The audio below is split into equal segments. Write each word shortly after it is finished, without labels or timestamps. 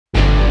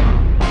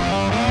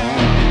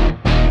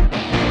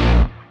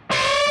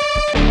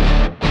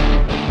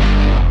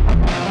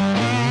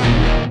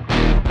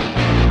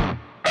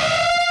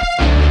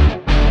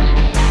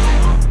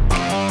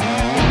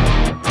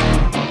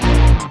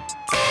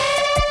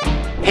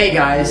Hey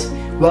guys,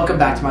 welcome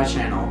back to my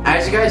channel.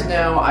 As you guys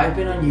know, I've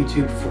been on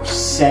YouTube for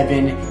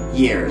 7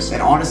 years,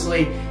 and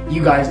honestly,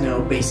 you guys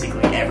know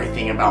basically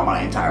everything about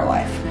my entire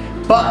life.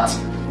 But,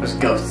 there's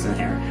ghosts in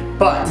here.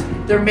 But,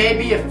 there may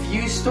be a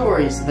few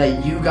stories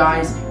that you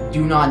guys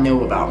do not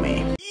know about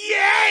me.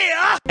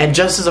 Yeah! And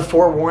just as a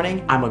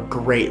forewarning, I'm a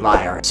great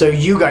liar. So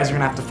you guys are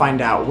gonna have to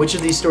find out which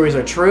of these stories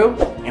are true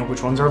and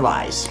which ones are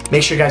lies.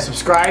 Make sure you guys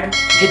subscribe,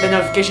 hit the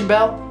notification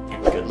bell,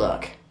 and good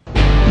luck.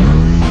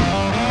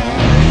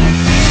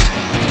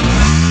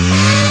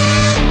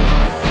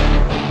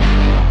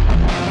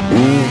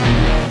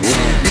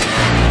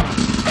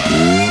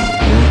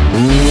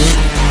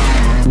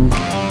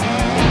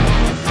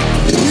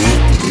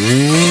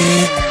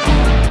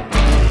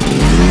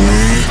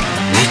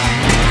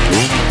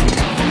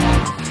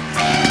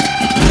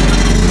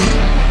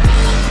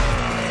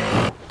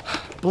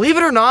 Believe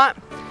it or not,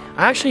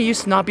 I actually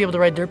used to not be able to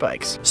ride dirt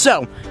bikes.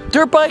 So,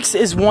 dirt bikes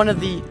is one of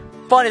the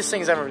funnest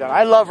things I've ever done.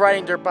 I love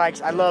riding dirt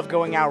bikes. I love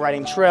going out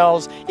riding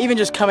trails, even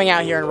just coming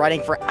out here and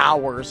riding for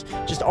hours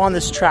just on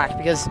this track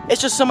because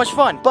it's just so much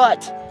fun.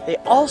 But they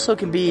also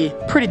can be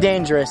pretty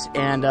dangerous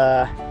and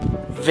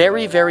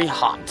very, very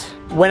hot.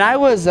 When I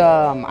was,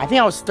 I think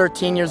I was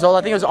 13 years old.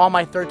 I think it was on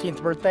my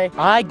 13th birthday.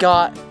 I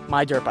got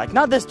my dirt bike.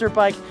 Not this dirt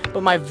bike,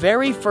 but my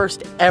very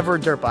first ever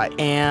dirt bike.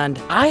 And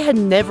I had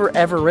never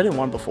ever ridden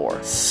one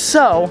before.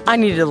 So I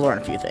needed to learn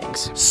a few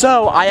things.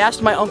 So I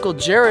asked my uncle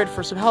Jared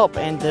for some help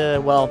and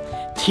to, well,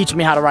 teach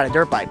me how to ride a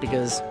dirt bike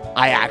because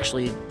I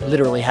actually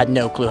literally had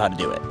no clue how to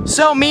do it.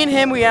 So me and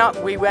him,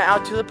 we went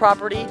out to the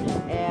property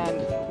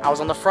and I was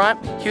on the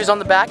front, he was on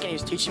the back, and he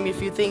was teaching me a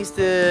few things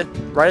to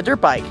ride a dirt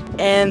bike.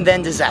 And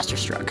then disaster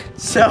struck.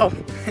 So,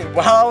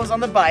 while I was on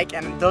the bike,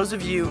 and those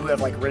of you who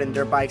have like ridden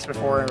dirt bikes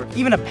before, or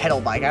even a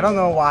pedal bike, I don't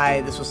know why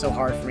this was so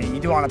hard for me.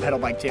 You do on a pedal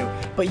bike too,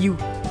 but you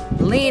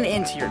lean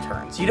into your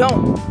turns. You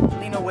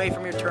don't lean away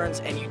from your turns,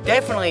 and you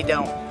definitely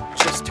don't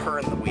just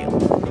turn the wheel.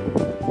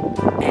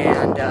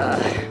 And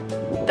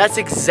that's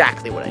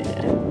exactly what I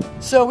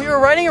did. So we were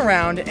riding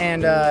around,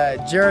 and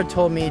Jared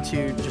told me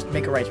to just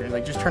make a right turn,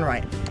 like just turn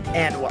right.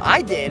 And what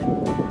I did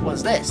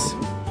was this.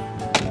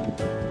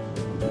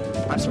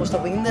 I'm supposed to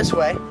lean this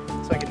way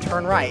so I can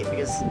turn right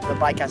because the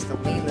bike has to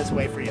lean this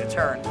way for you to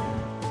turn.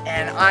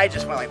 And I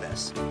just went like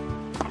this.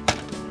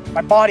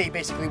 My body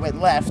basically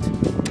went left.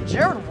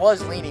 Jared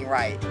was leaning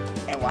right.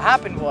 And what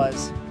happened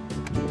was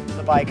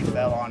the bike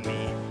fell on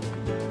me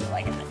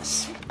like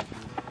this.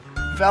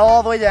 Fell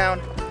all the way down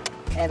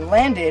and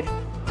landed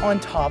on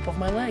top of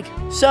my leg.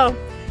 So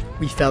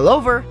we fell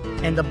over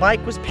and the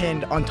bike was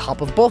pinned on top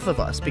of both of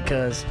us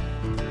because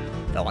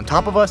it fell on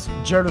top of us.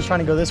 Jared was trying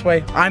to go this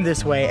way, I'm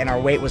this way, and our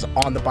weight was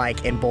on the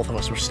bike and both of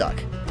us were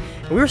stuck.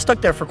 And we were stuck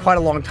there for quite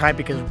a long time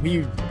because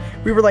we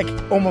were like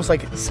almost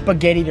like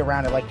spaghettied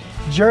around it. Like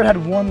Jared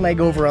had one leg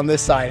over on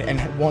this side and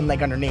had one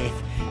leg underneath,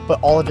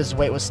 but all of his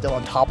weight was still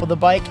on top of the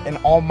bike and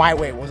all my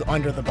weight was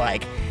under the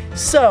bike.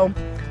 So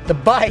the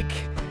bike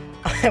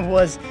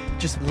was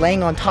just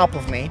laying on top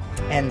of me,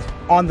 and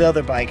on the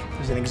other bike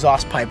there's an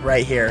exhaust pipe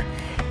right here.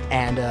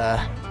 And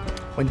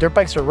when dirt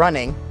bikes are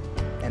running,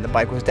 and the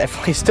bike was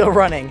definitely still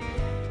running,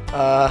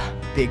 the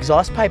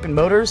exhaust pipe and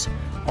motors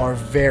are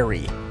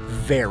very,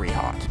 very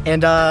hot.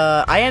 And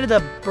I ended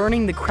up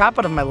burning the crap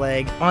out of my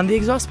leg on the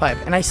exhaust pipe,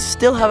 and I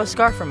still have a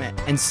scar from it.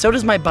 And so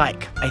does my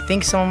bike. I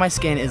think some of my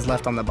skin is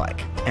left on the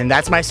bike. And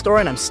that's my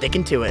story, and I'm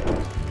sticking to it.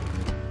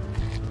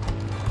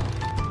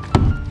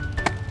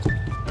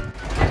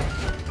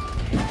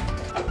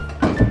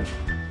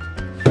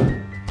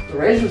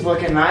 The razor's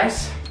looking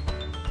nice.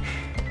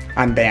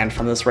 I'm banned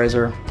from this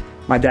razor.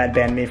 My dad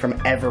banned me from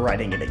ever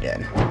riding it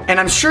again. And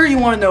I'm sure you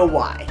want to know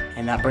why.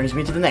 And that brings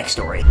me to the next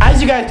story.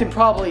 As you guys can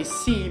probably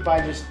see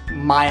by just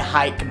my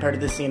height compared to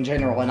this thing in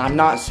general, and I'm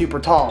not super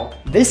tall,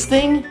 this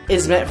thing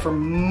is meant for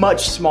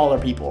much smaller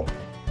people.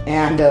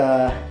 And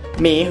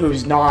me,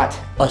 who's not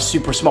a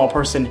super small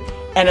person,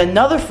 and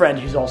another friend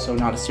who's also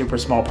not a super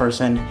small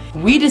person,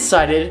 we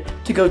decided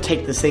to go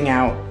take this thing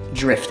out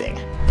drifting.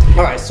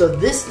 All right, so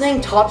this thing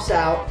tops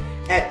out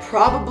at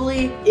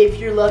probably, if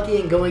you're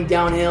lucky and going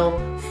downhill,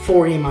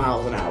 40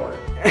 miles an hour.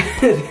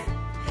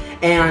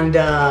 And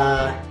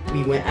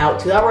we went out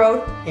to that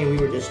road and we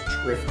were just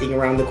drifting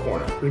around the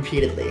corner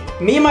repeatedly.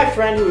 Me and my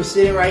friend who was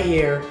sitting right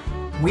here,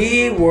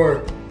 we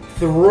were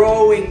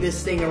throwing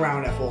this thing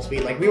around at full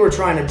speed. Like we were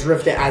trying to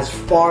drift it as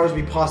far as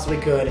we possibly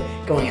could,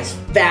 going as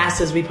fast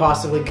as we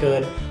possibly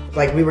could.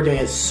 Like we were doing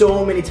it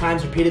so many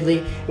times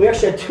repeatedly. We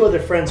actually had 2 other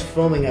friends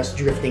filming us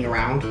drifting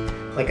around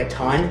like a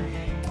ton.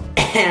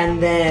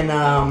 And then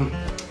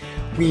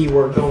we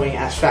were going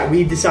as fast.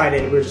 We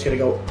decided we were just gonna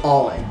go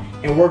all in.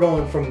 And we're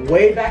going from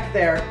way back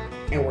there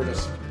and we're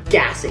just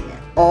gassing it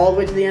all the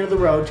way to the end of the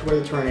road to where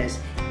the turn is.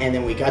 And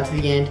then we got to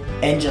the end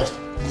and just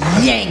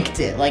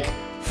yanked it. Like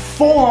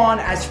full on,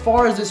 as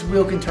far as this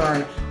wheel can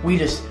turn, we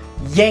just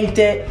yanked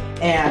it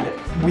and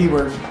we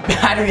were,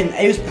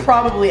 it was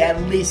probably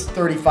at least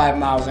 35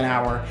 miles an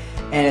hour.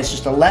 And it's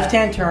just a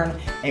left-hand turn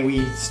and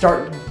we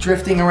start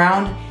drifting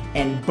around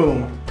and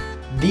boom.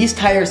 These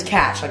tires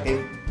catch, like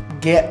they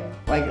get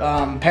like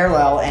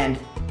parallel and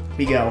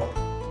we go,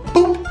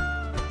 boop,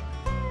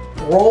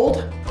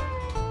 rolled,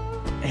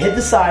 hit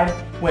the side,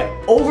 went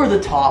over the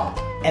top,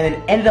 and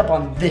then ended up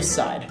on this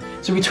side.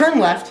 So we turn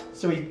left,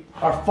 so we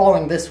are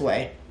falling this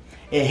way.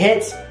 It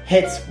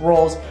hits,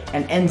 rolls,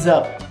 and ends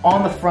up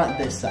on the front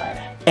this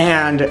side.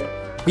 And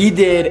we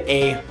did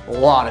a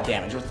lot of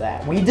damage with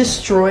that. We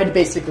destroyed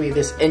basically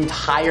this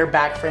entire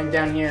back frame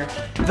down here,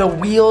 the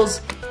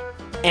wheels,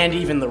 and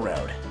even the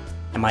road.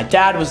 And my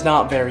dad was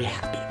not very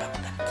happy about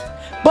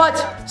that.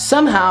 But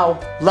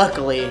somehow,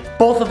 luckily,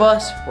 both of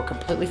us were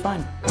completely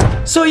fine.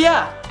 So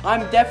yeah,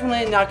 I'm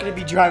definitely not gonna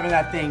be driving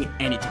that thing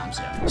anytime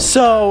soon.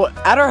 So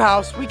at our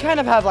house, we kind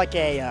of have like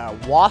a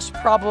wasp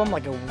problem,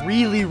 like a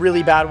really,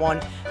 really bad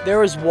one. There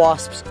was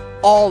wasps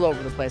all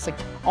over the place. Like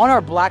on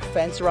our black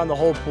fence around the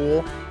whole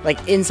pool,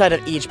 like inside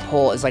of each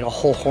pole is like a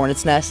whole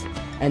hornet's nest.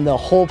 And the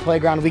whole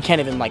playground, we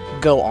can't even like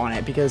go on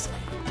it because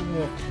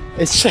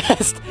it's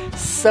just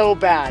so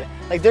bad.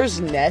 Like there's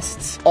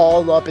nests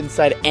all up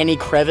inside any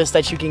crevice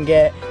that you can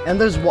get. And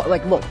there's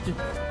like, look,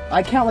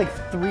 I count like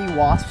 3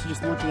 wasps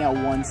just looking at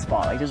one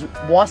spot. Like there's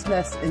wasp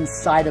nests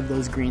inside of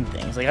those green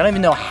things. Like I don't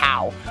even know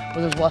how,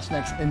 but there's wasp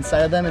nests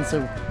inside of them. And so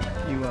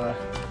you,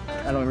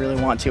 I don't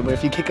really want to, but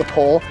if you kick a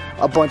pole,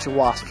 a bunch of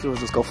wasps will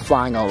just go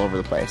flying all over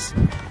the place.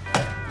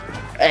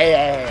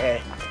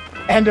 Hey.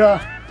 And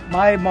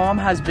my mom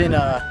has been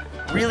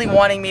really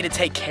wanting me to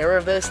take care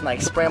of this and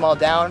like spray them all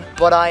down,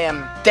 but I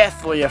am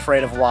deathly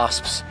afraid of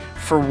wasps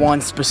for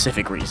one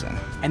specific reason.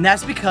 And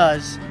that's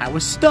because I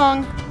was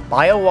stung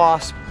by a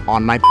wasp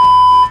on my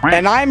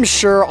and I'm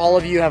sure all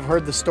of you have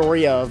heard the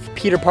story of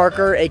Peter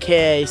Parker,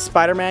 aka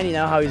Spider-Man. You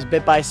know how he was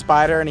bit by a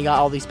spider and he got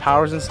all these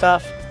powers and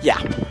stuff?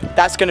 Yeah,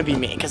 that's gonna be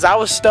me, because I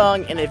was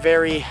stung in a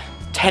very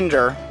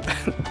tender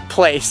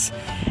place.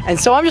 And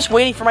so I'm just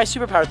waiting for my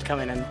superpowers to come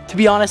in, and to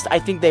be honest, I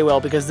think they will,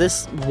 because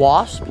this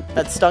wasp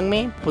that stung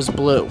me was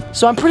blue.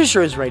 So I'm pretty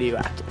sure it's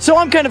radioactive. So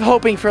I'm kind of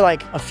hoping for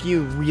like a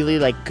few really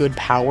like good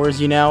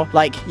powers, you know?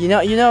 Like, you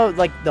know,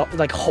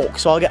 like Hulk.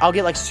 So I'll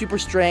get like super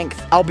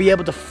strength. I'll be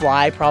able to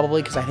fly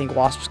probably, because I think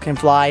wasps can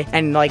fly.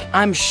 And like,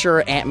 I'm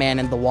sure Ant-Man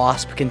and the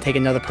Wasp can take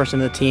another person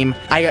to the team.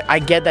 I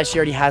get that she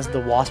already has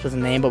the Wasp as a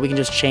name, but we can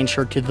just change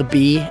her to the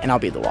Bee and I'll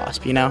be the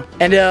Wasp, you know?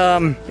 And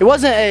it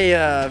wasn't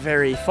a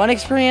very fun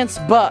experience,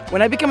 but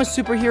when I become a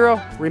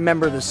superhero,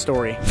 remember this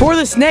story. For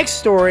this next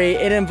story,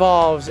 it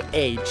involves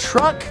a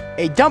truck,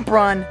 a dump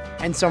run,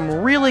 and some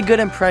really good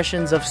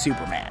impressions of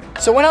Superman.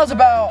 So when I was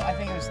about, I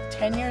think it was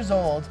 10 years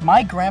old,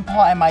 my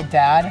grandpa and my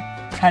dad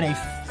had a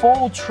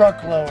full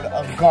truckload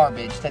of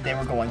garbage that they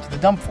were going to the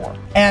dump for.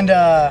 And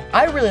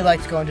I really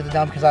liked going to the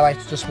dump because I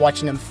liked just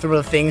watching them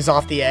throw things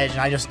off the edge, and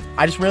I just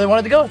really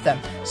wanted to go with them.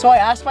 So I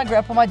asked my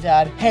grandpa and my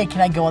dad, hey,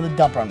 can I go on the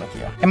dump run with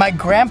you? And my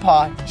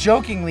grandpa,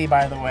 jokingly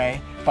by the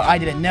way, but I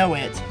didn't know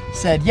it,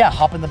 said, yeah,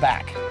 hop in the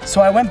back.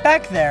 So I went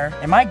back there,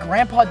 and my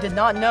grandpa did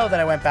not know that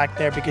I went back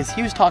there because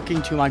he was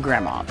talking to my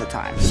grandma at the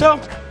time. So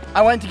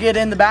I went to get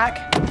in the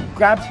back,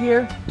 grabbed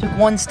here, took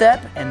one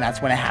step, and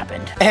that's when it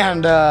happened.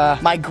 And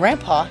my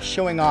grandpa,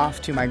 showing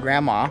off to my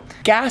grandma,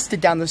 gassed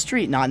it down the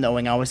street, not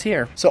knowing I was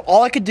here. So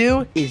all I could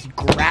do is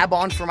grab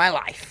on for my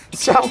life.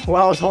 So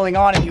while I was holding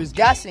on and he was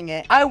gassing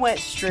it, I went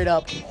straight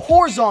up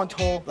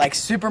horizontal like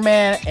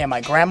Superman, and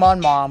my grandma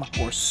and mom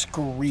were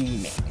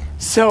screaming.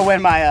 So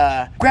when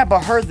my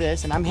grandpa heard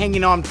this, and I'm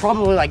hanging on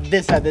probably like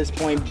this at this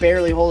point,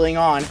 barely holding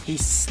on, he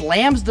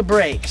slams the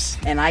brakes,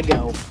 and I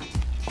go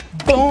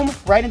boom,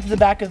 right into the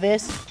back of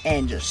this,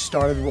 and just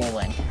started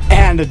rolling.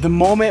 And the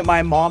moment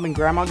my mom and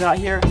grandma got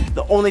here,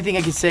 the only thing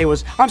I could say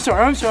was, I'm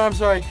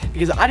sorry,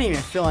 because I didn't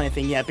even feel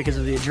anything yet because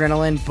of the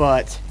adrenaline,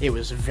 but it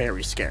was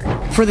very scary.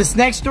 For this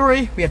next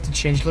story, we have to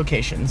change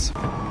locations.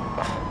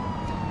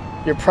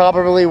 You're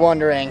probably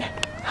wondering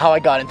how I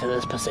got into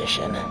this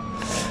position.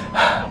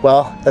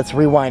 Well, let's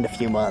rewind a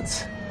few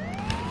months.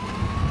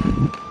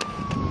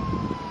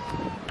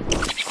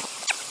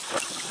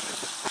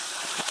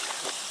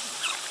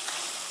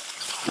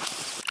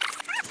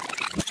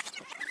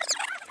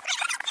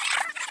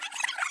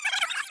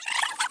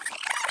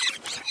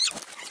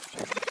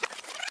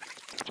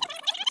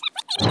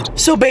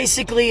 So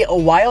basically, a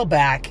while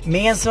back,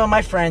 me and some of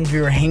my friends, we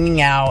were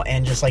hanging out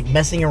and just like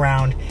messing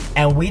around,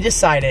 and we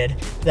decided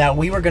that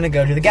we were gonna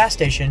go to the gas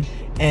station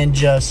and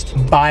just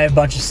buy a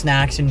bunch of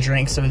snacks and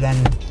drinks so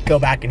then go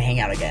back and hang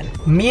out again.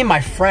 Me and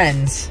my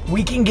friends,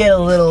 we can get a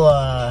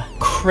little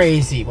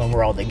crazy when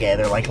we're all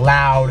together, like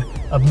loud,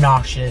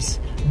 obnoxious,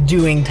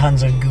 doing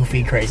tons of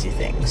goofy, crazy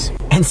things.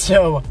 And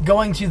so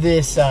going to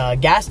this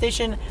gas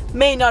station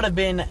may not have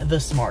been the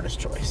smartest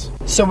choice.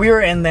 So we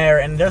were in there,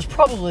 and there's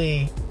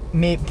probably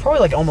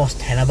like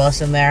almost 10 of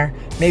us in there,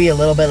 maybe a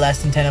little bit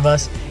less than 10 of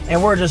us,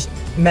 and we're just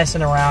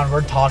messing around,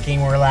 we're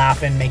talking, we're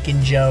laughing,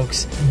 making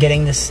jokes,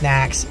 getting the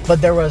snacks.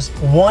 But there was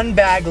one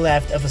bag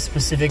left of a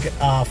specific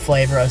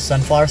flavor of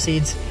sunflower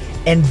seeds,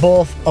 and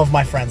both of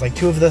my friends, like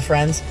 2 of the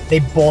friends, they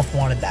both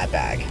wanted that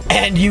bag.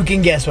 And you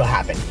can guess what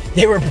happened.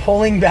 They were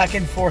pulling back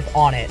and forth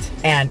on it,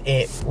 and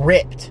it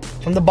ripped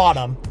from the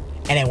bottom,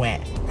 and it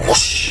went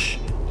whoosh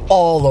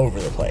all over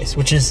the place,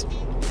 which is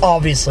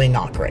obviously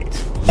not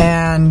great.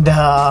 And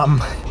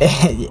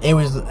it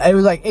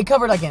was like, it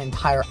covered like an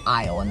entire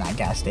aisle in that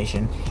gas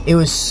station. It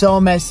was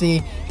so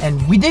messy,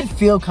 and we did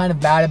feel kind of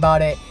bad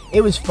about it.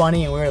 It was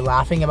funny and we were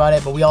laughing about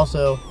it, but we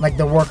also, like,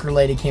 the worker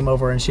lady came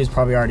over and she was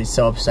probably already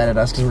so upset at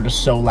us because we were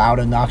just so loud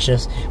and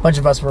obnoxious. A bunch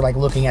of us were like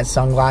looking at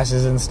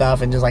sunglasses and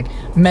stuff and just like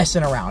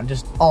messing around,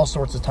 just all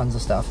sorts of tons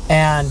of stuff.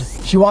 And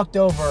she walked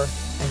over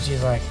and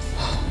she's like,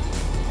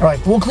 all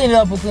right, we'll clean it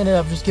up,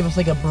 just give us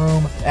like a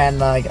broom and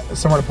like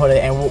somewhere to put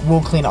it, and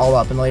we'll clean it all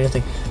up. And the lady's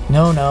like,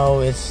 no,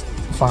 it's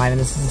fine. And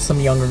this is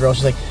some younger girl,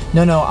 she's like,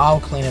 no,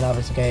 I'll clean it up,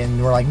 it's okay.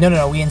 And we're like,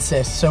 no, we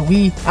insist. So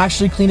we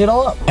actually cleaned it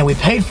all up, and we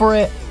paid for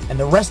it and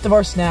the rest of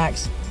our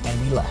snacks,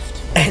 and we left.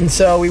 And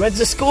so we went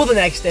to school the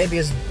next day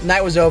because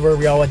night was over,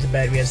 we all went to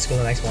bed, we had school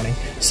the next morning.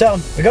 So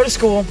we go to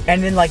school,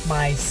 and in like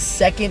my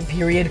second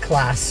period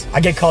class, I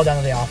get called down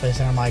to the office,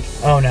 and I'm like,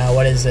 oh no,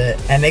 what is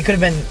it? And they could have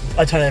been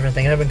a ton of different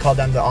things. I've been called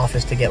down to the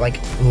office to get like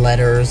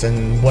letters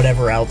and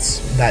whatever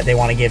else that they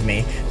want to give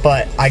me.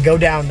 But I go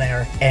down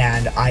there,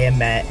 and I am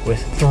met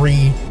with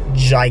 3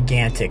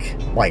 gigantic,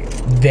 like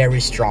very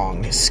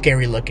strong,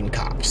 scary looking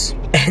cops.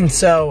 And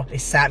so they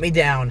sat me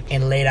down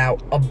and laid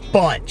out a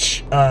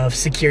bunch of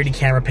security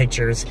camera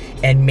pictures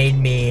and made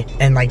me,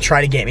 and like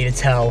try to get me to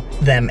tell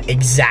them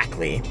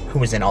exactly who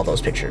was in all those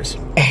pictures.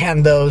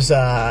 And those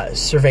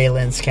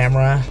surveillance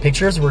camera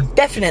pictures were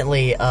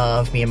definitely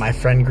of me and my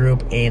friend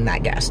group in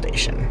that gas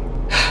station.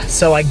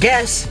 So I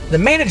guess the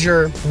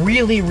manager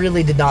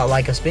really did not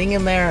like us being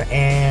in there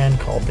and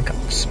called the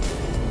cops.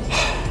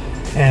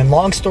 And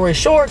long story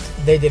short,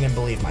 they didn't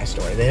believe my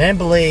story. They didn't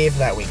believe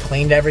that we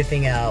cleaned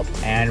everything up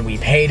and we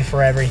paid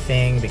for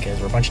everything because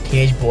we're a bunch of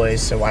teenage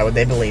boys, so why would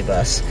they believe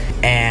us?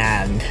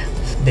 And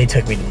they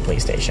took me to the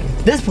police station.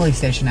 This police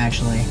station,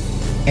 actually,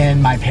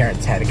 and my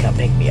parents had to come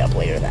pick me up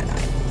later that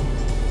night.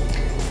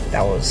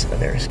 That was a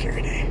very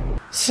scary day.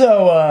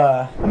 So,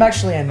 I'm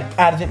actually an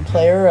adamant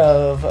player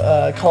of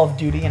Call of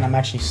Duty, and I'm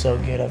actually so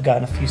good. I've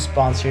gotten a few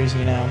sponsors,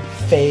 you know.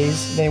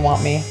 FaZe, they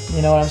want me,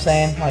 you know what I'm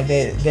saying? Like,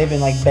 they've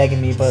been, like,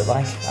 begging me, but,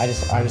 like, I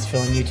just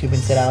feel on YouTube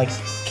instead I like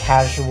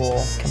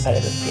casual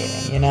competitive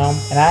gaming, you know?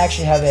 And I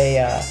actually have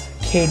a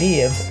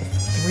KD of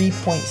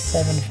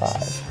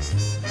 3.75.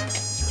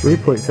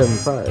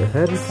 3.75.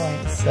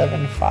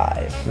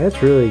 3.75.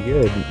 That's really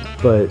good.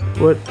 But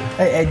what?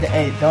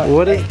 Hey, don't.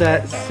 What does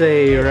that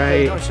say,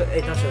 right? Don't show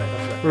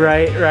that.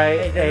 Right.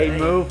 Hey,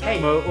 move.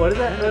 What does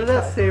that? What does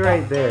that say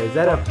right there? Is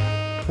that a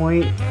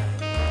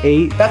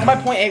 .8? That's my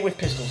 .8 with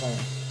pistols only.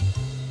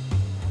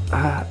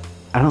 I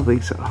don't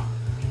think so.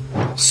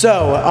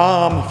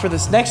 So, for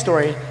this next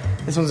story,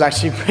 this one's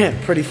actually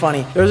pretty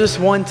funny. There was this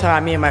one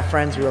time, me and my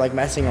friends, we were like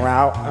messing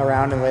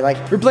around and we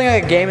were playing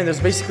like a game, and there's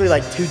basically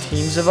like 2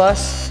 teams of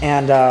us,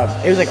 and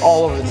it was like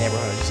all over the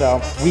neighborhood.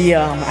 So we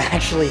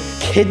actually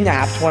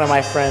kidnapped one of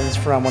my friends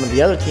from one of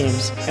the other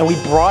teams, and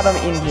we brought him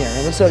in here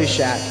in the SOTY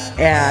shack,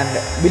 and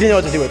we didn't know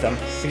what to do with him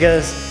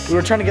because we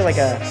were trying to get like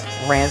a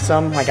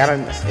ransom. Like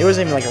it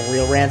wasn't even like a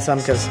real ransom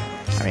because,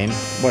 I mean,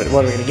 what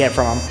are we gonna get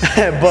from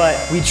him? But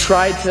we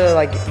tried to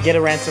like get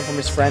a ransom from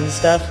his friends and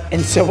stuff.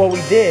 And so what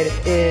we did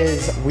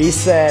is we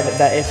said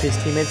that if his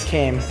teammates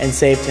came and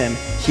saved him,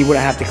 he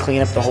wouldn't have to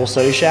clean up the whole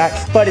SOTY shack.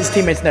 But his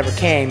teammates never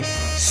came.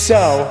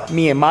 So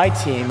me and my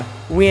team,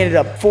 we ended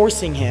up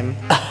forcing him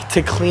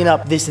to clean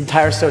up this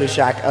entire SOTY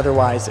shack.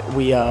 Otherwise,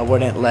 we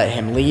wouldn't let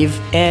him leave.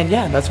 And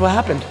yeah, that's what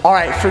happened. All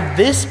right, for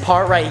this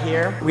part right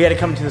here, we had to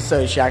come to the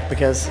SOTY shack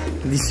because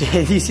you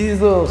see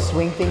these little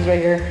swing things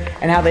right here,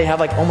 and how they have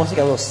like almost like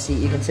a little seat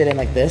you can sit in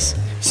like this.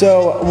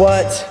 So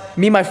what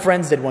me and my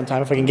friends did one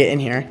time, if I can get in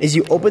here, is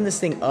you open this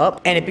thing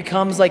up and it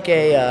becomes like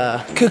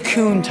a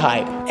cocoon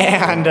type.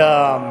 And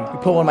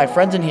we put one of my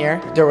friends in here.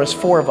 There was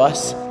 4 of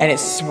us, and it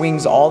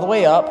swings all the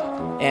way up.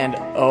 And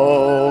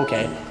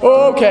okay,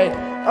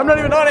 I'm not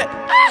even on it.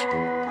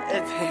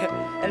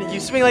 And you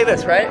swing like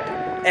this, right?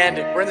 And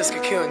we're in this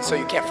cocoon, so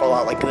you can't fall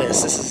out like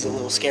this. This is a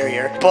little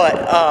scarier. But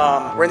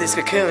we're in these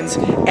cocoons,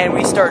 and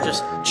we start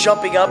just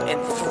jumping up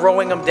and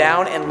throwing them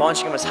down and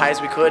launching them as high as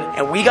we could.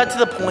 And we got to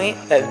the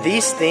point that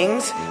these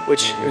things,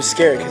 which it was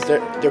scary because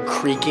they're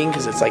creaking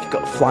because it's like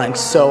flying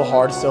so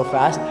hard, so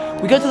fast.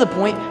 We got to the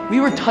point we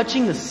were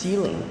touching the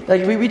ceiling. Like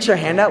if we reached our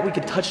hand out, we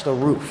could touch the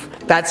roof.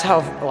 That's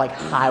how like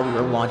high we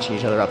were launching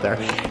each other up there.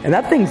 And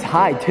that thing's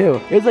high too.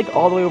 It was like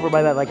all the way over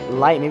by that like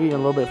light, maybe even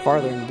a little bit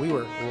farther, and we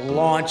were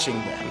launching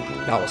them.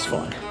 That was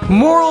fun.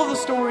 Moral of the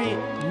story,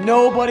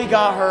 nobody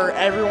got hurt.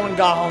 Everyone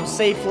got home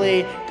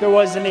safely. There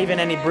wasn't even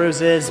any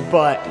bruises,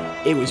 but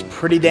it was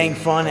pretty dang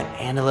fun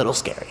and a little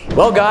scary.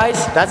 Well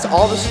guys, that's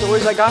all the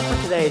stories I got for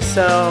today.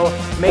 So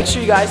make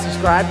sure you guys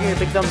subscribe, give me a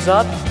big thumbs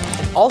up.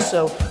 And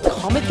also,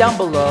 comment down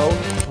below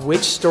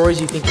which stories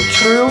you think are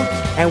true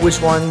and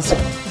which ones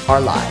are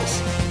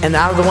lies. And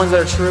out of the ones that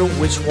are true,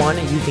 which one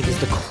you think is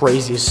the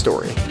craziest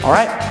story. All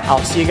right,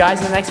 I'll see you guys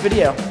in the next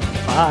video.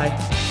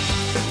 Bye.